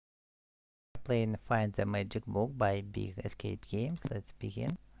playing Find the Magic Book by BigEscapeGames. Let's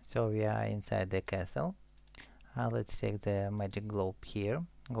begin. So we are inside the castle. Let's take the magic globe here,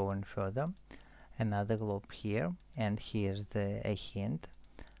 going further. Another globe here, and here's a hint.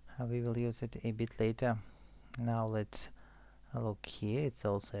 We will use it a bit later. Now let's look here. It's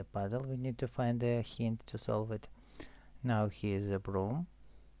also a puzzle. We need to find a hint to solve it. Now here's a broom.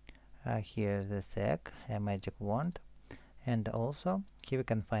 Here's a sack, a magic wand, and also here we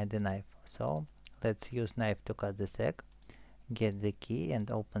can find the knife. So let's use knife to cut the sack, get the key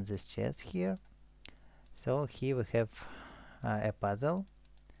and open this chest here. So here we have a puzzle,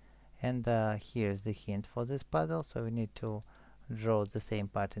 and here's the hint for this puzzle. So we need to draw the same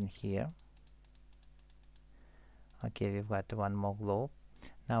pattern here. Okay, we've got one more globe.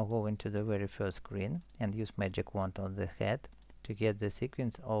 Now go into the very first screen and use magic wand on the head to get the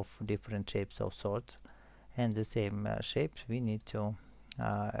sequence of different shapes of swords, and the same shapes we need to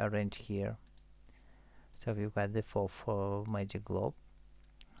arrange here. So we've got the fourth magic globe.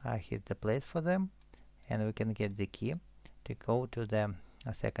 Here's the place for them, and we can get the key to go to the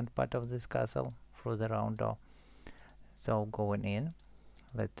second part of this castle through the round door. So going in,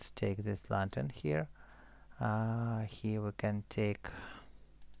 let's take this lantern here. Here we can take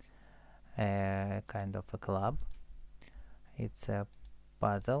a kind of a club. It's a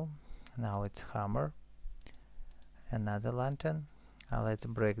puzzle. Now it's hammer. Another lantern. Let's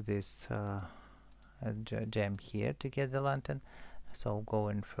break this gem here to get the lantern. So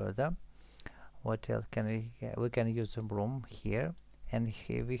going further, what else can we get? We can use a broom here, and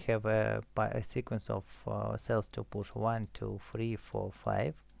here we have a sequence of cells to push 1, 2, 3, 4,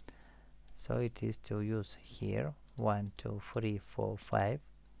 5. So it is to use here 1, 2, 3, 4, 5.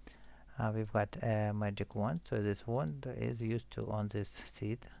 We've got a magic wand, so this wand is used to on this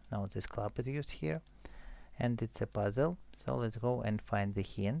seat. Now this club is used here, and it's a puzzle. So let's go and find the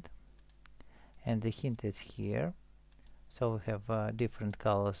hint, and the hint is here. So we have different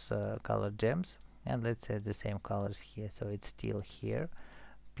colors, colored gems, and let's say the same colors here. So it's still here,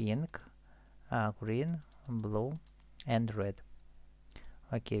 pink, green, blue, and red.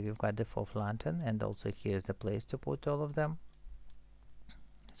 Okay, we've got the fourth lantern, and also here's the place to put all of them.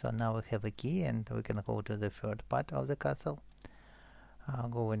 So now we have a key, and we can go to the third part of the castle.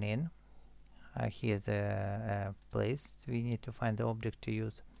 Going in, here's a place we need to find the object to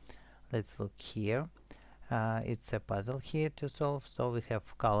use. Let's look here. It's a puzzle here to solve. So we have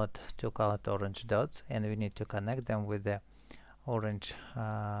two colored orange dots, and we need to connect them with the orange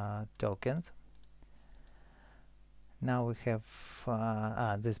tokens. Now we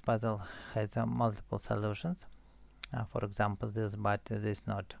have this puzzle has multiple solutions. For example, this, but this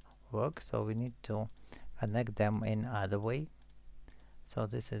not work, so we need to connect them in other way. So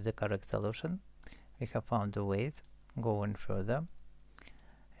this is the correct solution. We have found the ways. Going further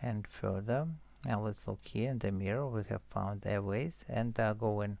and further. Now let's look here in the mirror. We have found a ways, and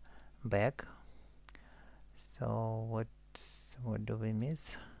going back. So what do we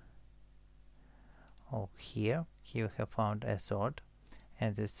miss? Oh, here we have found a sword,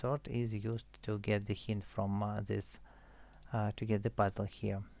 and this sword is used to get the hint from this to get the puzzle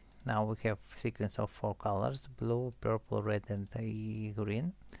here. Now we have sequence of 4 colors: blue, purple, red, and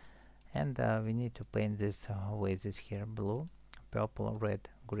green, and we need to paint these vases here: blue, purple, red,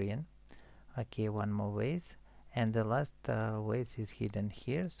 green. Okay, one more vase, and the last vase is hidden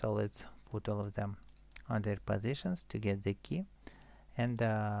here. So let's put all of them on their positions to get the key, and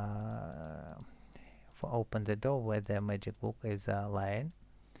open the door where the magic book is lying.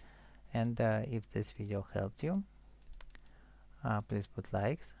 And if this video helped you, please put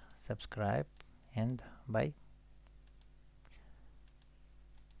likes, subscribe, and bye.